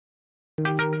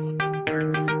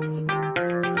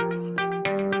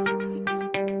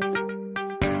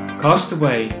Cast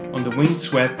away on the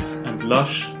wind-swept and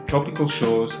lush tropical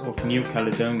shores of New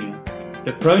Caledonia,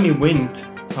 the Prony wind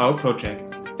power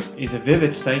project is a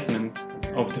vivid statement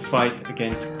of the fight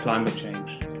against climate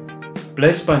change.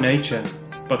 Blessed by nature,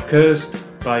 but cursed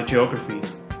by geography,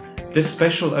 this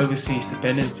special overseas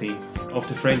dependency of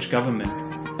the French government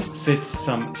sits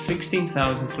some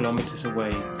 16,000 kilometers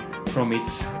away from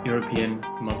its European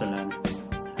motherland.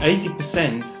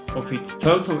 80% of its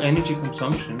total energy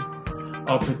consumption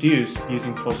are produced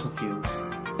using fossil fuels.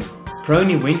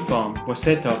 Prony wind farm was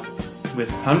set up with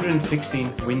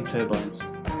 116 wind turbines.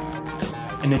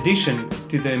 In addition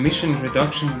to the emission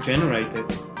reduction generated,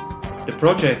 the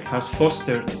project has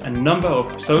fostered a number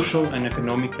of social and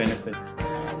economic benefits.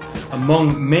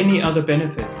 Among many other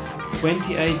benefits,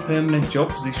 28 permanent job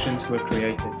positions were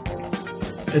created.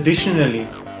 Additionally,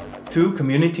 2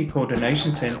 community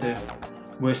coordination centers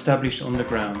were established on the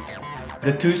ground.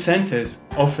 The 2 centers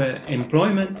offer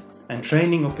employment and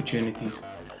training opportunities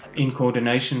in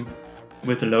coordination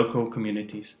with the local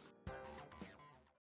communities.